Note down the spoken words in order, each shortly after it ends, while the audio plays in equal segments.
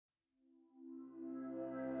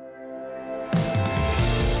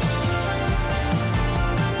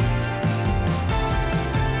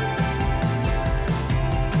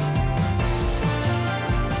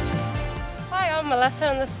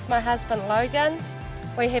Melissa and this is my husband Logan.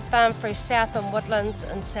 We have farm through Southland, Woodlands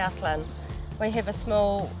and Southland. We have a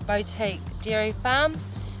small boutique dairy farm.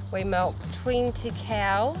 We milk 20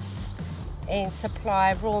 cows and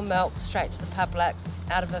supply raw milk straight to the public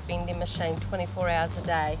out of a vending machine 24 hours a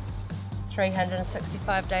day,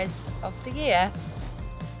 365 days of the year.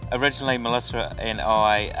 Originally Melissa and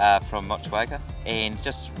I are from Motueka and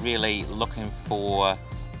just really looking for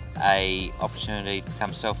a opportunity to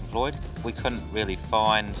become self-employed. We couldn't really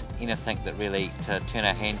find anything that really to turn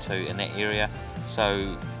our hand to in that area,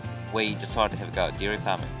 so we decided to have a go at dairy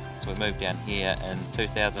farming. So we moved down here in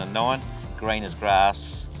 2009, green as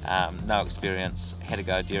grass, no experience, had to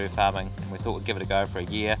go dairy farming, and we thought we'd give it a go for a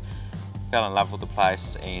year. Fell in love with the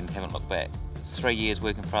place and haven't looked back. 3 years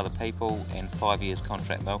working for other people and 5 years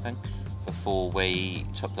contract milking before we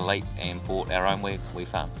took the leap and bought our own wee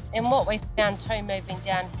farm. And what we found too moving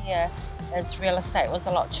down here is real estate was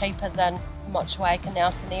a lot cheaper than Motueka,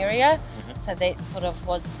 Nelson area, so that sort of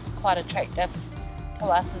was quite attractive to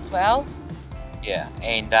us as well. Yeah,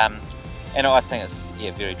 and I think it's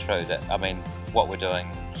very true that what we're doing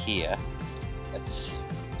here,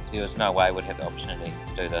 there was no way we'd have the opportunity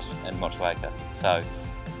to do this in Motueka. So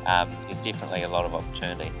there's definitely a lot of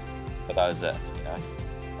opportunity for those that are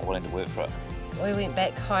willing to work for it. We went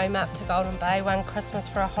back home up to Golden Bay one Christmas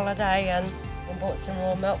for a holiday and bought some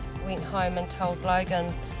raw milk. Went home and told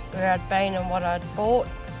Logan where I'd been and what I'd bought,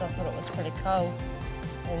 so I thought it was pretty cool.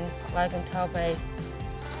 And Logan told me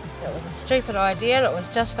it was a stupid idea and it was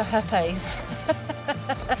just for hippies.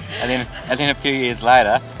 and then a few years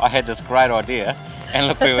later, I had this great idea, and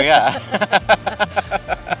look where we are.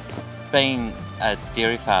 Being a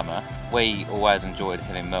dairy farmer, we always enjoyed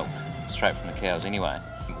having milk straight from the cows anyway.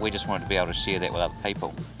 We just wanted to be able to share that with other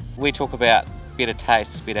people. We talk about better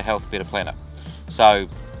taste, better health, better planet. So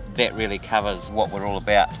that really covers what we're all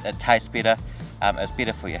about. It tastes better, it's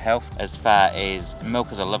better for your health. As far as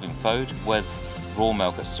milk is a living food, with raw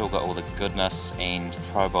milk it's still got all the goodness and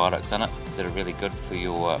probiotics in it that are really good for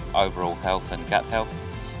your overall health and gut health,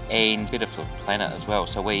 and better for the planet as well.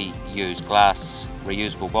 So we use glass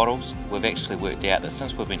reusable bottles. We've actually worked out that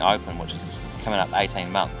since we've been open, which is coming up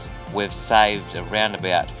 18 months, we've saved around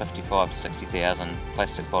about 55 to 60,000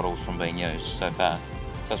 plastic bottles from being used so far.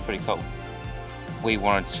 So it's pretty cool. We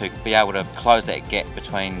wanted to be able to close that gap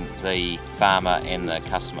between the farmer and the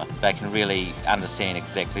customer. They can really understand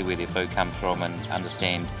exactly where their food comes from and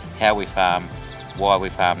understand how we farm, why we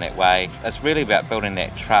farm that way. It's really about building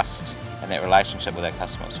that trust and that relationship with our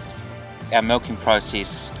customers. Our milking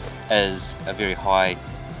process is a very high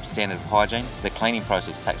standard of hygiene. The cleaning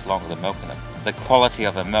process takes longer than milking them. The quality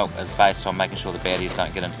of the milk is based on making sure the baddies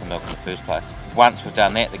don't get into the milk in the first place. Once we've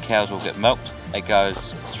done that, the cows will get milked. It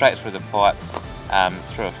goes straight through the pipe,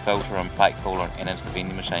 through a filter and plate cooler and into the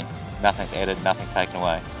vending machine. Nothing's added, nothing taken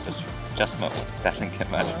away, just milk. Doesn't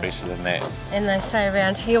get much fresher than that. And they say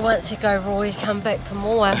around here, once you go raw, you come back for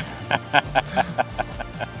more.